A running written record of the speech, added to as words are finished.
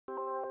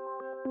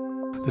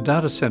The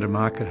data centre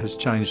market has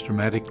changed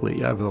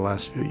dramatically over the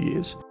last few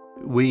years.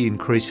 We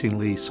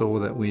increasingly saw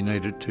that we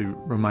needed to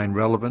remain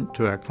relevant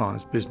to our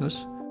clients'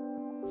 business.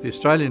 The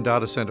Australian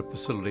Data Centre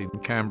facility in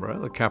Canberra,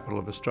 the capital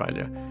of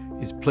Australia,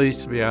 is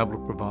pleased to be able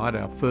to provide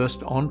our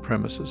first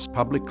on-premises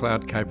public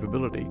cloud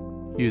capability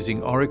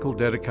using Oracle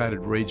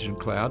Dedicated Region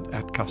Cloud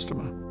at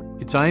customer.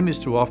 Its aim is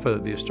to offer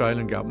the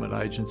Australian government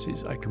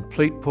agencies a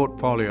complete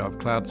portfolio of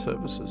cloud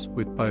services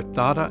with both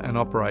data and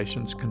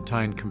operations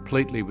contained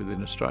completely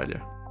within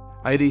Australia.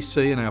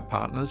 ADC and our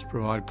partners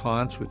provide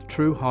clients with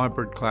true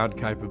hybrid cloud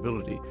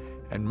capability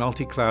and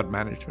multi-cloud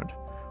management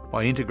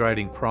by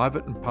integrating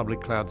private and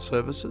public cloud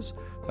services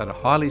that are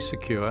highly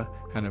secure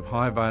and of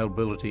high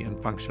availability and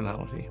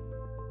functionality.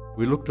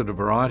 We looked at a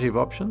variety of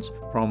options,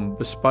 from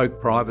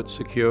bespoke private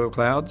secure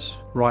clouds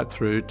right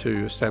through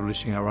to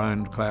establishing our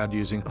own cloud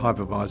using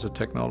hypervisor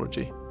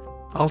technology.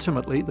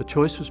 Ultimately, the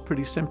choice was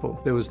pretty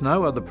simple. There was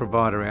no other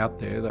provider out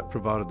there that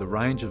provided the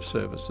range of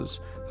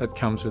services that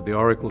comes with the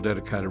Oracle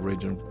Dedicated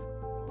Region.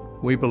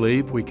 We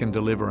believe we can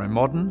deliver a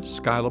modern,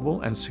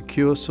 scalable and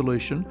secure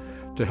solution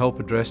to help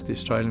address the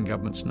Australian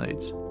Government's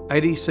needs.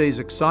 ADC is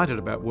excited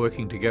about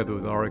working together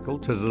with Oracle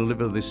to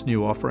deliver this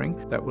new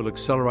offering that will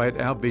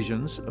accelerate our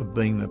visions of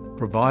being the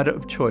provider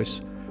of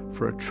choice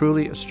for a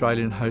truly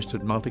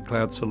Australian-hosted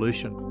multi-cloud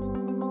solution.